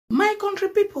My country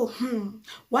people,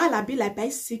 while I be like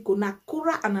bicycle, na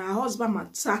Korra and her husband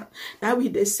matter. Now we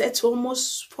they settle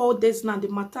almost 4 days now. The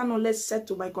matter no less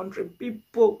settle, my country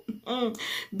people.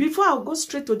 Before I go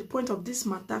straight to the point of this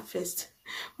matter first,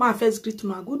 my first greet to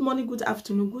now. Good morning, good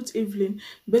afternoon, good evening,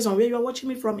 based on where you are watching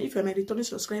me from. If you're my returning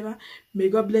subscriber, may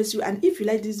God bless you. And if you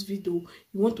like this video,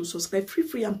 you want to subscribe,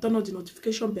 free and turn on the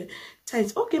notification bell.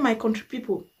 Tight. Okay, my country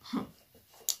people.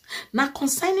 Now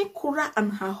concerning Korra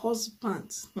and her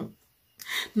husband,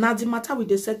 now the matter we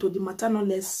dey settle, the matter no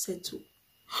less settle.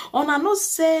 Una no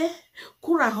say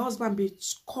Korra husband be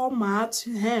come out,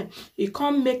 he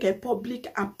can't make a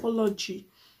public apology.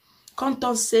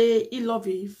 Can't say he love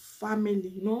his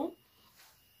family, you know.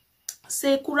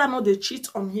 Say Korra no dey cheat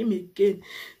on him again.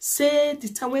 Say the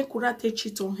time when Korra take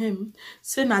cheat on him,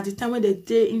 say na the time when they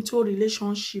dey into a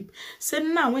relationship. Say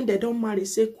now when they don't marry,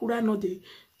 say Korra no dey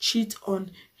cheat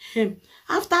on him.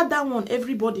 After that one,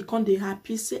 everybody come dey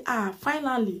happy. Say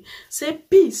finally, say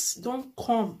peace don't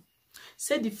come.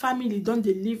 Say the family don't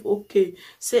they live okay.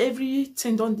 Say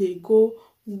everything don't they go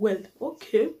well.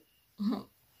 Okay.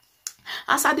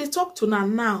 As I dey talk to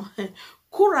now,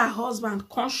 Korra husband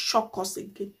can't shock us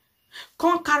again.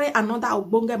 Can't carry another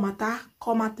ogbonge matter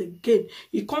come out again.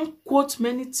 He can't quote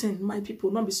many things, my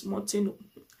people, not be small thing.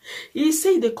 He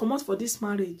say they come out for this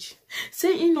marriage.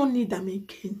 Say he no need them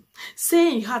again.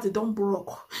 Say he heart don't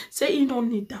broke. Say he no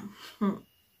need them.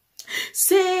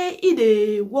 Say he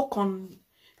they work on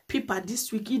people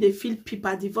this week. He they feel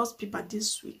people, divorce people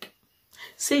this week.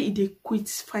 Say he they quit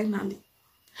finally.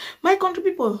 My country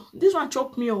people, this one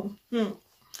choke me oh.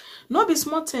 No be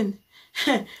small thing.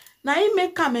 Now he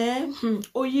make come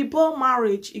Oyibo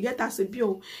marriage. You get as a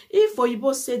bill. If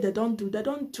Oyibo say they don't do, they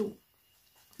don't do.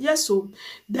 Yes, so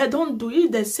they don't do.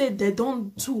 If they say they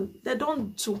don't do, they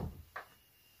don't do.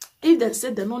 If they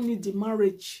say they don't need the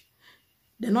marriage,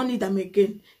 they don't need them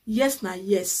again. Yes, na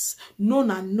yes. No,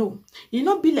 na no. You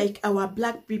not be like our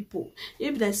black people.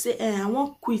 If they say, I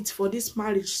won't quit for this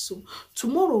marriage, so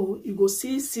tomorrow you go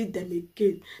see them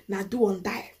again. Now do on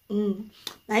die.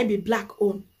 Now it be black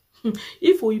on.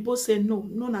 If Oyibo say no,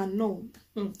 no, na no.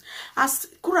 As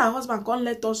Korra husband can't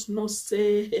let us know,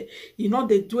 say, you know,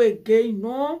 they do again, you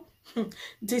know.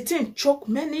 The thing choke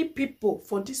many people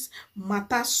for this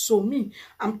matter. So me,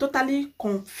 I'm totally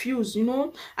confused, you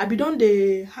know. I be done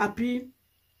the happy.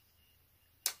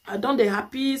 I done the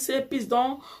happy, say peace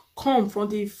don't come from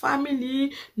the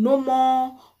family, no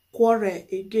more quarrel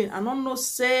again. I don't know,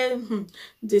 say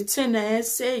the thing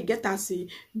say get as a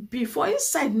before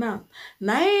inside now.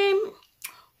 Now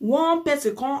one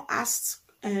person can ask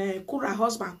Korra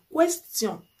husband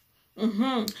question.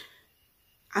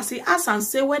 As he ask and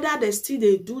say whether they still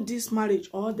they do this marriage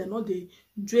or they not they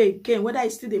do again, whether he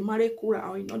still they marry Korra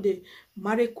or you know they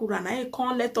marry Korra. Now he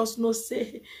can't let us know,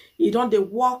 say he don't they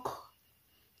work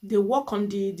on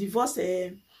the divorce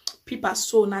people.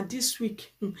 So now this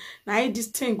week, now this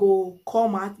thing go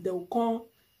come out, they will come,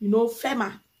 you know,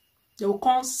 FEMA, they will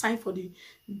come sign for the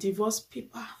divorce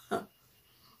paper.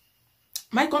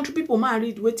 My country people might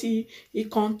read what he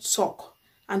can't talk,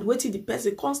 and what the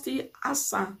person can't still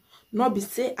answer. Not be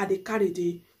say they carry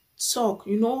the talk,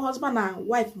 you know, husband and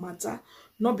wife matter.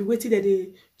 Not be waiting that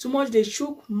they too much they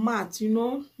shook mad, you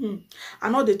know. And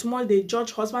not the too much they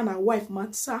judge husband and wife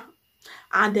matter.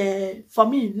 And for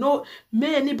me, no,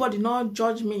 may anybody not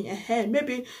judge me.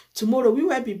 Maybe tomorrow we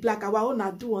will be black. Our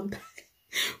own do on that.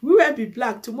 We will be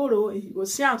black tomorrow. You go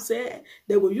see and say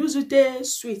they will use it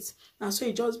sweet. And so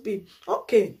it just be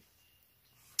okay.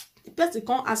 The person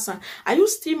can't answer. Are you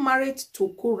still married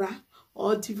to Korra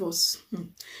or divorce?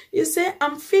 He say,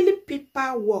 I'm feeling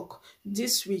paperwork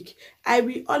this week. I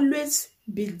will always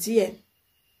be there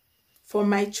for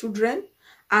my children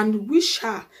and wish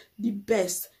her the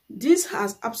best. This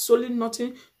has absolutely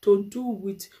nothing to do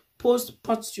with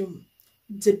postpartum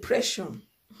depression.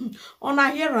 On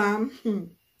a hear and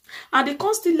they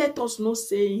can't still let us know,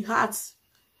 saying heart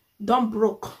don't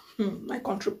broke. My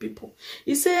country people.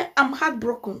 He say, I'm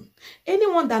heartbroken.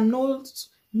 Anyone that knows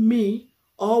me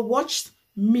or watched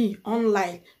me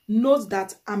online knows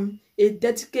that I'm a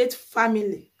dedicated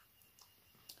family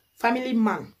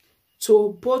man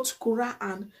to both Korra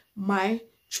and my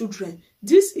children.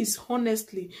 This is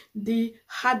honestly the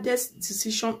hardest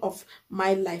decision of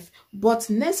my life, but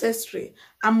necessary.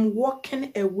 I'm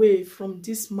walking away from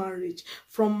this marriage,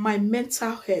 from my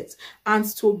mental health, and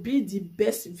to be the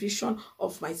best vision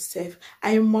of myself.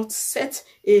 I must set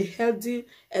a healthy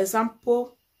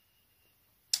example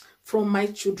from my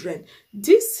children.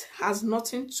 This has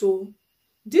nothing to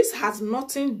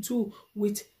do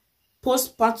with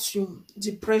postpartum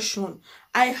depression.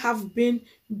 I have been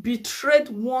betrayed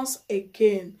once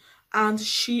again. and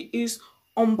she is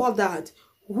unbothered,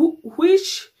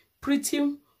 which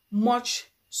pretty much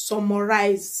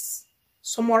summarizes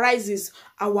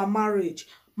our marriage.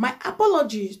 My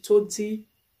apology to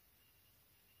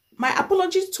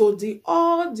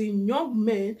all the young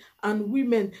men and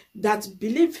women that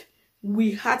believe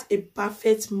we had a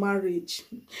perfect marriage.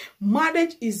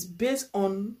 Marriage is based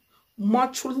on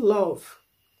mutual love,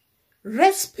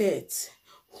 respect,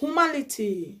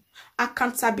 humility,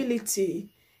 accountability,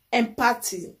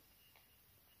 empathy,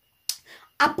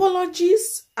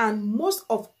 apologies, and most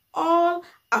of all,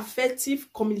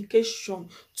 effective communication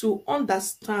to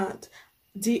understand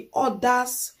the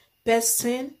other's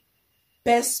person,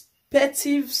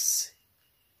 perspectives,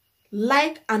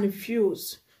 like and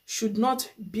views should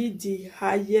not be the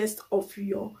highest of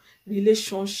your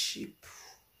relationship.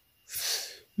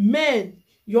 Men,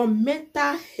 your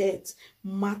mental health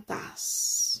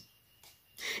matters.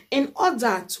 In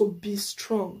order to be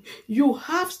strong, you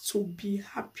have to be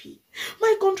happy.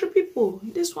 My country people,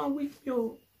 this one with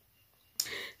you.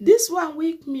 This one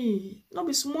with me. Not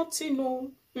be small thing,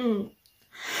 no.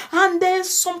 And there's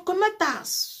some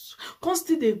commenters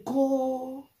constantly they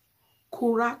go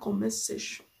Korra comment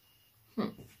section.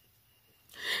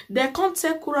 They can't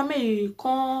tell Korra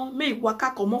may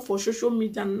waka come out for social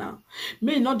media now.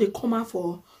 May not they come out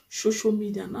for social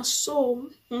media now. So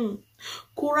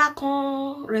Korra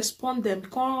can't respond them,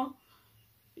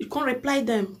 you can't reply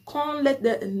them, can't let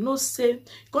them know say,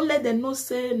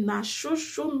 na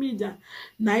social media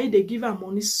now they give her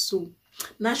money. So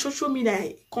now social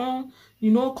media can't,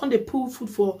 can't they put food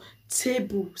for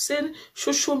table. Say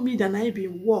social media now be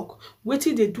work. What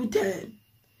did they do then?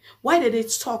 Why did they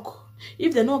talk?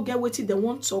 If they don't get what they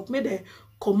want to talk, may they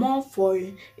come on for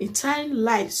a time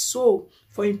live. So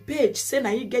for a page, say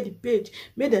now you get the page,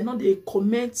 may they not they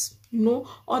comment,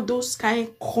 all those kind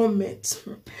of comments.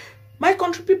 My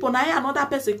country people, now another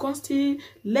person constantly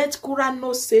let Korra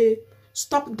know say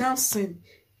stop dancing,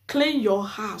 clean your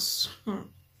house.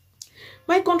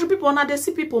 My country people, now they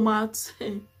see people mad.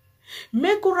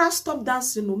 Make Korra stop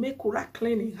dancing, no, make Korra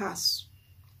clean his house.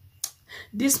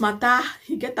 This matter,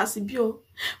 he get as a bio.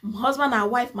 Husband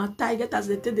and wife matter, he get as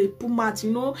they take the pull mat.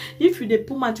 If you the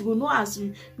pull mat, you go know as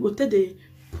you go take the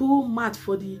pull mat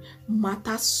for the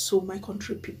matter. So my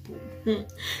country people,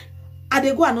 I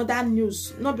dey go another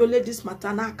news. Not be only this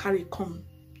matter now carry come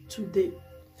today.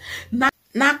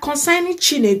 Now concerning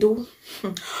Chinedu,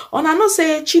 on I know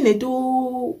say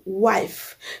Chinedu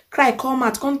wife cry come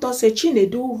out, come to say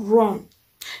Chinedu run.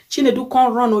 Chinedu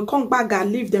can't run, we can't back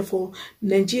and leave them for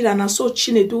Nigeria. And so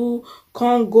Chinedu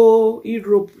can't go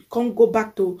Europe, can't go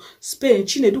back to Spain.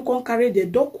 Chinedu can't carry the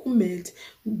document,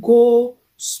 go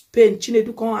Spain.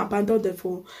 Chinedu can't abandon them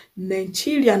for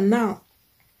Nigeria now.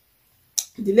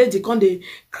 The lady can't they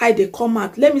cry, they come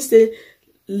out. Let me say,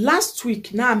 last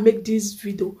week now I make this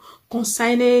video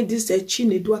concerning this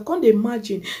Chinedu. I can't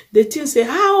imagine the thing say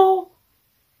how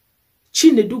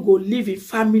Chinedu go live a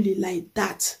family like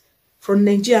that. From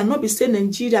Nigeria, not be say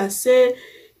Nigeria say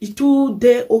it too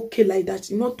day okay like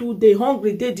that. Not too day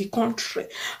hungry day the country.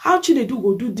 How Chinedu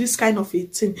go do this kind of a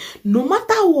thing? No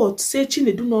matter what, say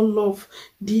Chinedu not love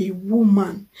the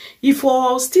woman. If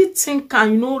I still think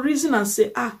and reason and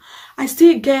say I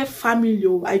still get family,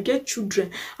 I get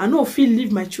children. I know feel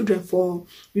leave my children for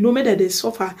maybe that they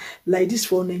suffer like this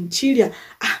for Nigeria.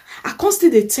 I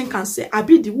constantly think and say, I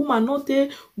be the woman not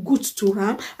good to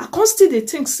ram. I constantly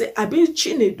think say, I be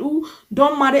Chinedu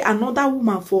don't marry another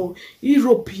woman for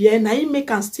European. I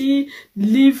make and still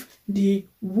leave the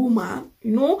woman.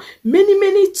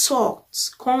 Many thoughts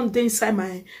come inside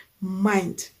my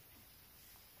mind.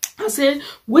 I say,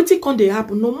 wetin can they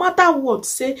happen? No matter what,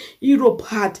 say Europe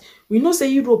hard. We know say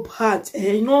Europe hard.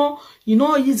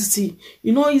 Easy.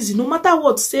 Easy. No matter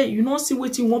what, say see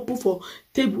wetin you want put for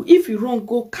table. If you wrong,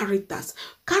 go Caritas.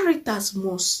 Caritas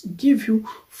must give you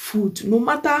food. No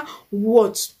matter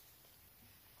what.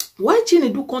 Why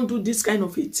Chinedu can't do this kind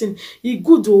of a thing? It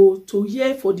good to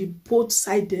hear for the both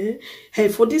side there. Hey,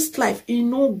 for this life, it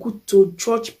no good to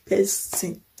judge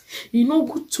person. You know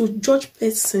good to judge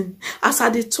person. As I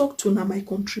dey talk to now my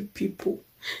country people,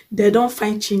 they don't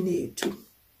find Chinedu.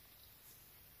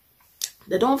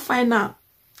 They don't find out.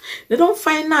 They don't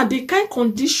find out the kind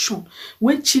condition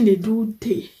when Chinedu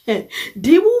dey.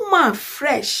 The woman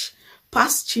fresh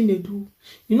past Chinedu.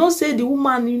 Say the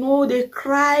woman, they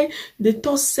cry, they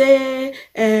talk say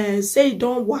it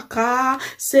don't waka,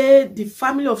 say the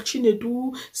family of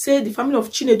Chinedu, say the family of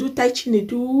Chinedu tie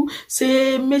Chinedu,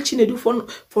 say make Chinedu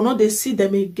for not they see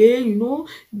them again,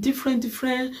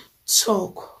 different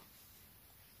talk.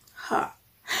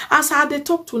 As I they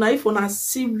talk to now, if I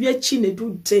see where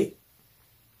Chinedu dey,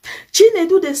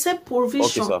 Chinedu they say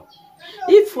provision. Okay, sir.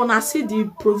 If una see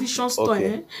the provision store,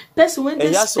 Okay. person when And they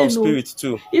he has some spend, spirit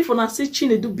too. if una see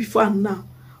Chinedu before and now,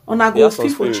 una He go has some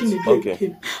feel for spirit. Chinedu Okay.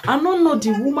 again. I don't know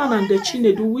the woman and the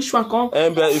Chinedu which one come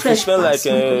And but if you fresh spend like pass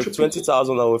my country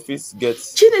 20,000, I will fit get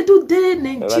Chinedu dey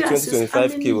like Nigeria since how 25K.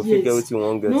 many We'll fit get years? everything we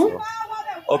want get No, now.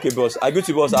 Okay, boss. I go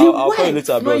to boss. the I'll call you wife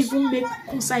later, not boss. even make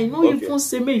concern. No Okay. even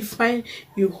say me find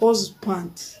your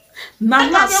husband.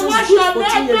 Now since good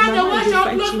 14 years now, you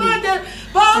find Chinedu.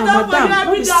 Madam,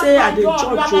 no be say at the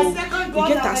judge you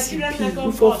get a CP,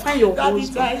 you for find your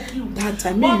husband. That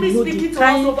time, you know the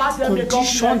kind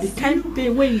condition, the kind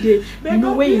pain when they, you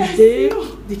know when they,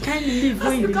 the kind live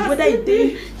when they, whether it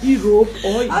dey Europe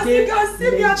or it dey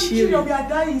Nigeria.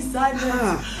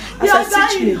 As I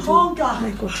see Chinedu,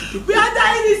 my country people, we are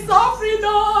dying in suffering.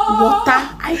 water,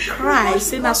 I cry,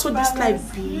 say na so this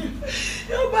life be.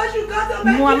 No,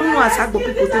 I don't know as I go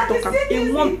people to talk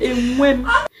am.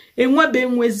 Enwe be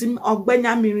enwezim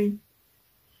ogbenya miri.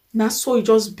 Na so it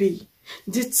just be.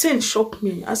 The thing shock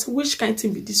me. I say, which kind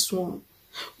thing be this one?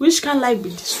 Which kind life be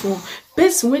this one?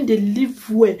 Person when they live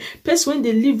well, person when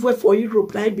they live well for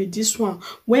Europe, like be this one.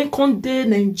 When come they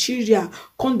Nigeria,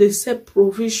 come they sell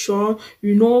provision,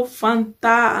 you know,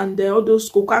 Fanta and all those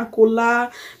Coca-Cola.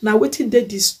 Now waiting they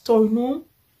this store, you know.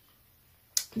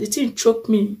 The thing choke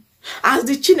me. As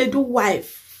the Chinedu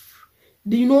wife,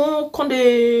 you know, come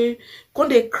they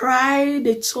cry,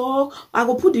 they talk. I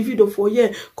go put the video for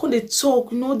here. Come they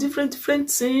talk, you know, different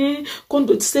things. Come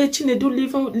they say Chinedu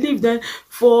live there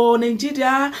for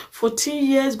Nigeria 14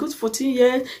 years, good 14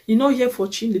 years. You know here for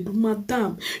Chinedu,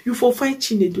 madam. You for find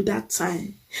Chinedu that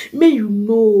time. May you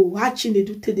know how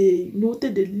Chinedu today, you know, they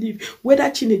live, whether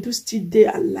Chinedu still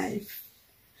there alive.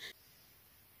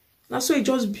 Now so it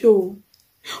just be oh.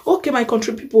 Okay, my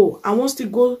country people, I want to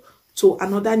go to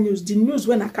another news. The news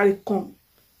when I carry come,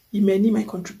 many my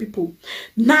country people.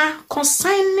 Now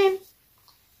concerning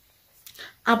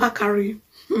Abba Kyari,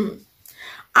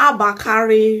 Abba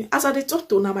Kyari, as I talk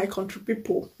to now my country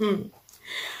people,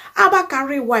 Abba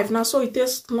Kyari wife now so it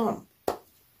is slump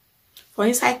for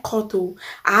inside court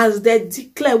as they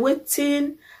declare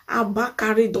waiting Abba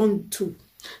Kyari don't do.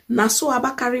 Now so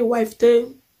Abba Kyari wife they,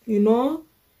 you know,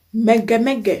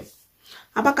 mege.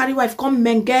 Abba Kyari wife come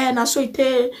menge, na so it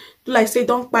do like say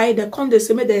don't buy the come they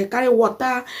say may they carry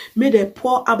water, may they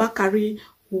pour Abba Kyari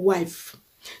wife.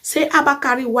 Say Abba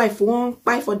Kyari wife won't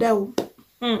buy for them.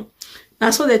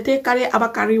 Now so they take carry Abba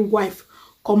Kyari wife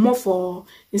come up for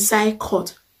inside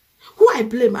court. Who I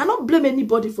blame? I don't blame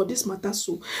anybody for this matter.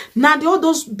 So now all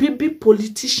those big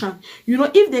politicians, you know,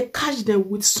 if they catch them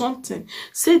with something,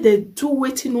 say they do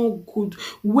waiting no good,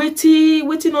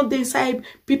 waiting on the inside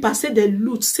people, say they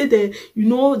loot, say they, you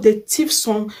know, they thief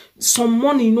some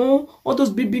money, you know, all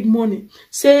those big money.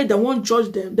 Say they won't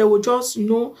judge them, they will just, you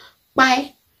know,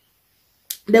 buy.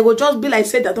 They will just be like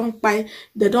say they don't buy,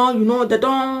 they don't, you know, they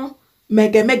don't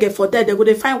mega for that. They go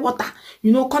they find water.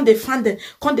 You know, can't they find them?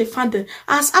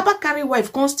 As Abba Kyari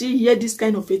wife can't still hear this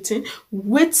kind of a thing,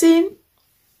 waiting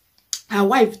her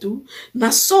wife do. Now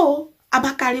so Abba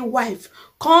Kyari wife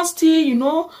can't still, you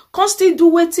know, can't still do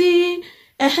waiting.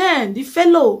 The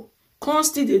fellow can't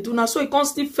still they do now. So he can't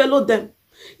still follow them.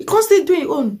 He can't still do his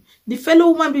own. The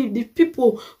fellow woman be the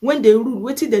people when they rule,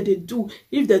 waiting that they do.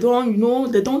 If they don't, you know,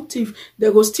 they don't thief,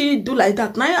 they go still do like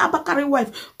that. Now Abba Kyari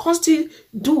wife can't still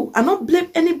do. I not blame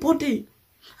anybody.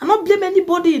 I not blame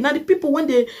anybody. Now the people when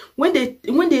they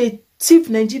thief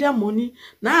Nigeria money,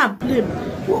 now I blame.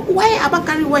 Why Abba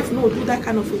Kyari wife no do that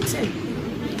kind of a thing?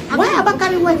 Why Abba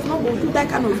Kyari wife no go do that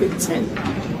kind of a thing?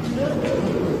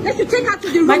 Let's take her to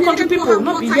the room. My country people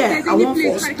not be here. I want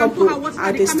to stop.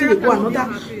 I can still go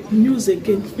another news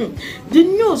again. The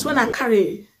news when I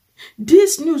carry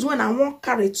this news when I want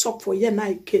carry talk for here now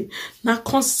again. Now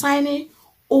concerning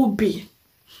Obi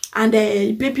and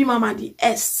the baby mama the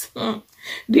S.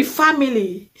 The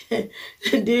family,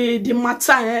 the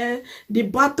matter, the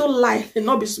battle life,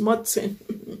 not be small thing.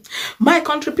 My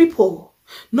country people,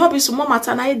 not be small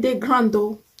matter, na they grand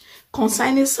though.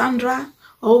 Concerning Sandra,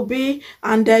 Obi,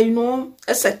 and you know,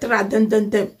 etc.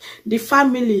 Them. The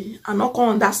family, I not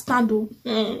gonna understand though.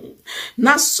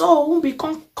 Now so we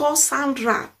can call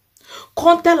Sandra,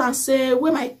 come tell and say,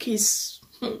 where my kids?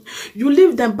 You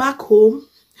leave them back home,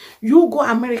 you go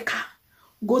America,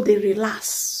 go they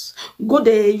relax. Go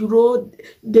there, you know,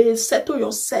 they settle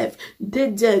yourself. They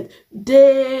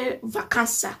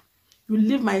vacancy. You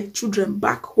leave my children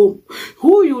back home.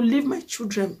 Who you leave my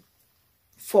children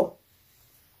for?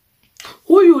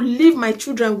 Who you leave my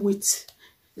children with?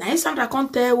 Now, Sandra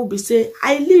can't tell will be say,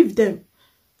 I leave them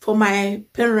for my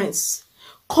parents.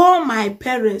 call my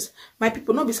parents. My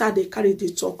people, not beside they carry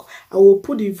the talk. I will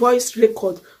put the voice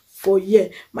record for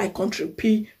my country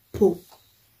people.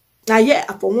 Now I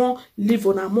for one live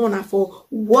on a month for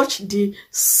watch the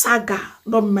saga.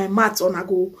 Not my math on I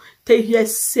go take here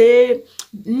say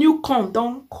new come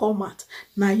don't come out.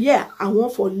 Now I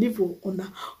want for live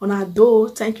on a door.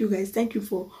 Thank you guys. Thank you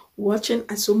for watching.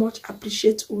 I so much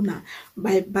appreciate Una.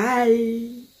 Bye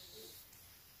bye.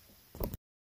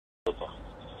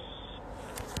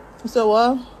 So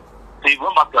what? So you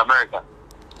going back to America?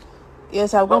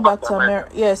 Yes, I've gone back to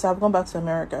America. Yes, I've gone back to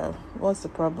America. What's the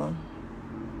problem?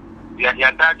 You're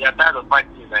tired of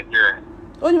fighting in Nigeria.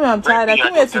 What do you mean I'm tired? I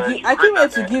came here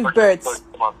to give birth.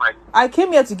 I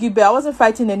came here to give birth. I wasn't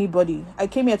fighting anybody. I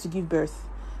came here to give birth.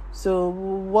 So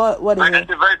what is it? It's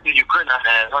the very thing Ukraine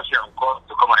and Russia to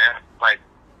come and fight.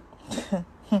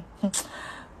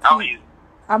 How are you?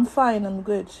 I'm fine. I'm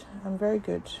good. I'm very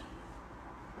good.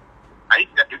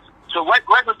 So why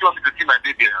don't you want me to see my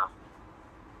baby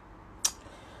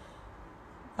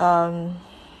now?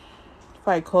 If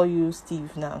I call you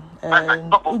Steve now,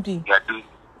 Udi.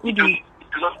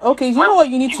 Okay, you Why know what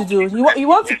you need to do. You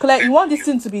want this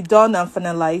thing to be done and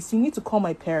finalized. You need to call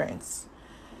my parents.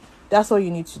 That's all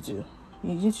you need to do.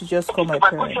 You need to just call my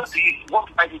parents. What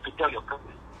do I need to tell your parents?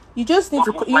 You just need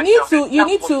to. You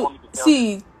need to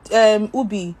see,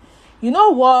 Ubi. You know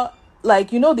what?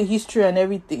 Like, you know the history and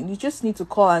everything. You just need to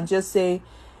call and just say,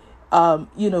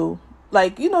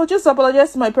 just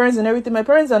apologize to my parents and everything. My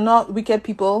parents are not wicked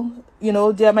people.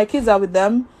 My kids are with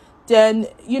them. Then,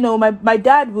 my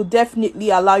dad will definitely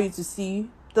allow you to see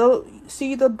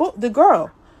the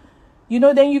girl.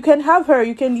 Then you can have her.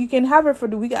 You can have her for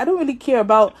the weekend. I don't really care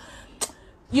about,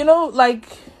 Sandra,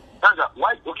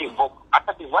 why? Okay, but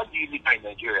why do you live in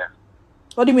Nigeria?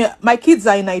 What do you mean? My kids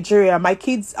are in Nigeria.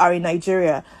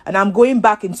 And I'm going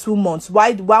back in 2 months.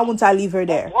 Why won't I leave her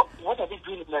there? What are they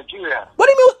doing in Nigeria? What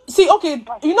do you mean? See, okay,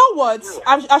 you know what?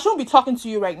 I shouldn't be talking to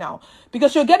you right now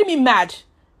because you're getting me mad.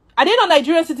 Are they not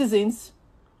Nigerian citizens?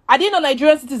 Why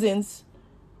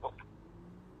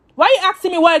are you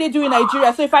asking me what are they doing in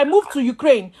Nigeria? So if I move to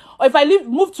Ukraine or if I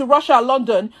move to Russia or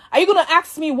London, are you going to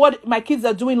ask me what my kids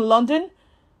are doing in London?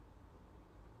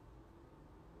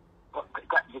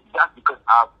 That's because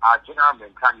our general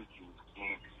mentality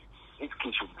is this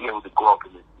kid should be able to grow up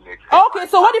in it. Okay,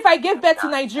 so what if I gave birth to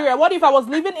Nigeria? What if I was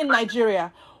living in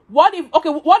Nigeria? What is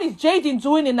Jaden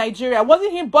doing in Nigeria?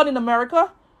 Wasn't he born in America?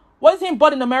 What is he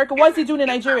doing in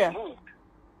Nigeria?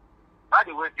 By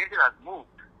the way, Jaden has moved.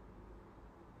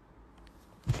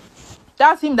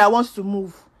 That's him that wants to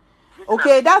move.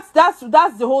 Okay, that's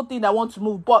the whole thing that wants to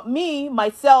move. But me,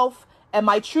 myself, and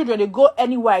my children, they go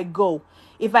anywhere I go.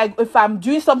 If I'm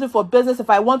doing something for business, if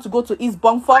I want to go to East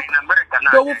Bumfuck,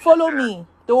 they will follow me.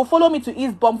 They will follow me to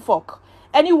East Bumfuck.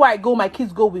 Anywhere I go, my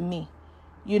kids go with me.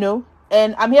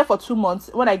 And I'm here for 2 months.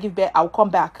 When I give birth, I'll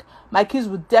come back. My kids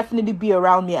will definitely be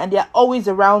around me, and they're always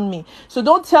around me. So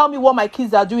don't tell me what my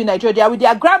kids are doing in Nigeria. They are with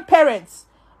their grandparents.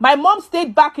 My mom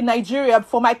stayed back in Nigeria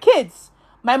for my kids.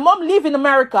 My mom lived in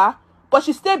America, but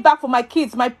she stayed back for my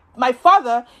kids. My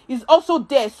father is also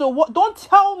there. So don't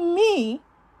tell me.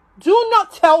 Do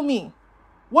not tell me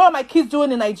what are my kids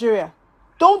doing in Nigeria.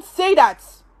 Don't say that.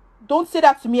 Don't say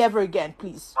that to me ever again,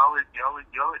 please. You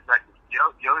always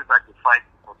like to fight.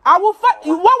 I will fight.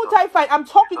 Why would I fight? I'm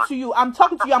talking to you. I'm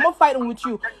not fighting with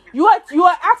you. You are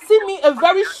asking me a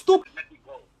very stupid.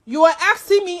 You are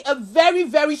asking me a very,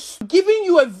 very, giving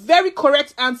you a very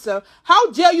correct answer.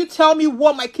 How dare you tell me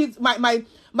what my kids, my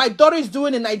daughter is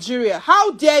doing in Nigeria?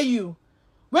 How dare you?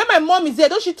 When my mom is there,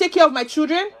 don't she take care of my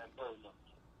children?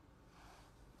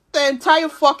 The entire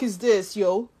fuck is this,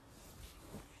 yo?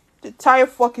 The entire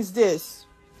fuck is this?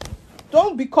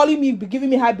 Don't be calling me, be giving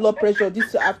me high blood pressure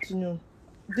this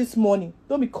morning.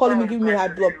 Don't be calling me, giving me high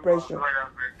blood pressure.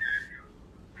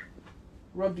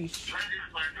 Rubbish.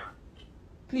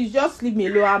 Please just leave me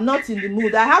alone. I'm not in the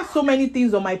mood. I have so many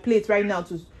things on my plate right now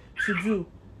to do.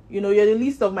 You're the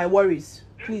least of my worries.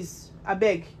 Please, I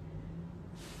beg.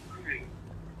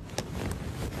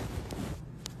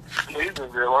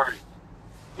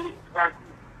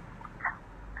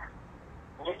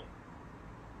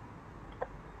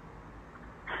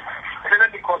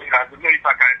 Let me call you now to know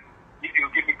if you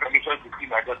give me permission to see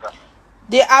my daughter.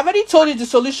 I already told you the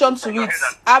solution to it.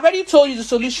 I already told you the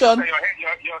solution.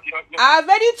 I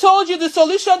already told you the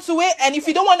solution to it. And if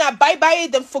you don't want to abide by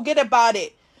it, then forget about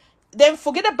it.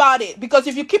 Because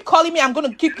if you keep calling me, I'm going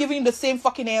to keep giving you the same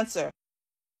fucking answer.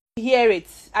 Hear it.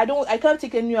 I can't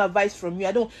take any advice from you.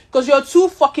 I don't. Because you're too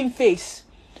fucking face.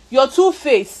 You're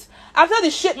two-faced. After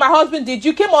the shit my husband did,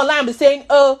 you came online and saying,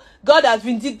 "Oh, God has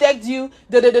vindicated you."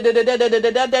 You're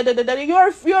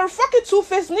a fucking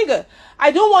two-faced nigga.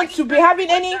 I don't want to be having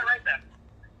any.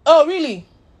 Oh really?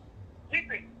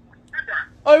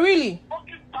 Oh really?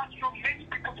 Many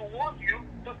people to warn you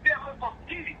to stay away from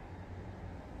TV.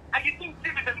 And you think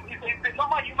TV is a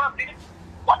normal human being?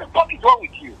 What the fuck is wrong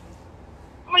with you?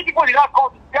 How many people did I call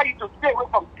to tell you to stay away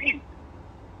from TV?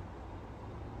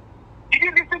 Did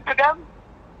you listen to them?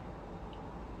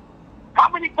 How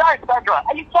many times, Sandra?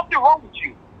 Are you something wrong with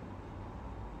you?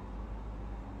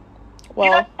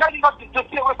 Well, did I tell you not to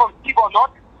stay away from Steve or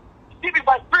not? Steve is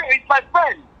my friend. He's my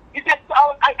friend. He said,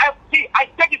 I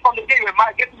said it from the day we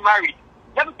were getting married.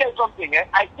 Let me tell you something.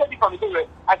 I said it from the day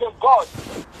I said, God,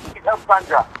 help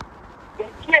Sandra. The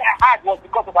fear I had was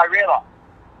because of Ariela.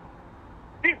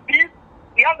 This,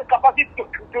 he has the capacity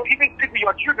to even speak with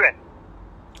your children.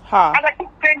 huh? And I keep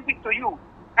saying this to you.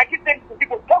 I keep saying to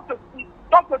people, talk to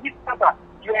this Sandra.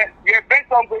 You're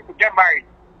bent on going to get married.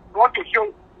 You want to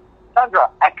show Sandra.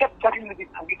 I kept telling you this,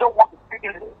 and you don't want to speak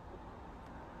in it.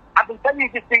 I've been telling you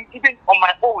this thing even on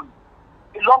my own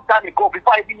a long time ago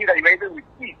before I even knew that you were even with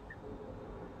me.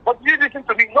 But you listen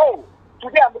to me. No.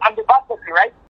 Today I'm the bad person, right?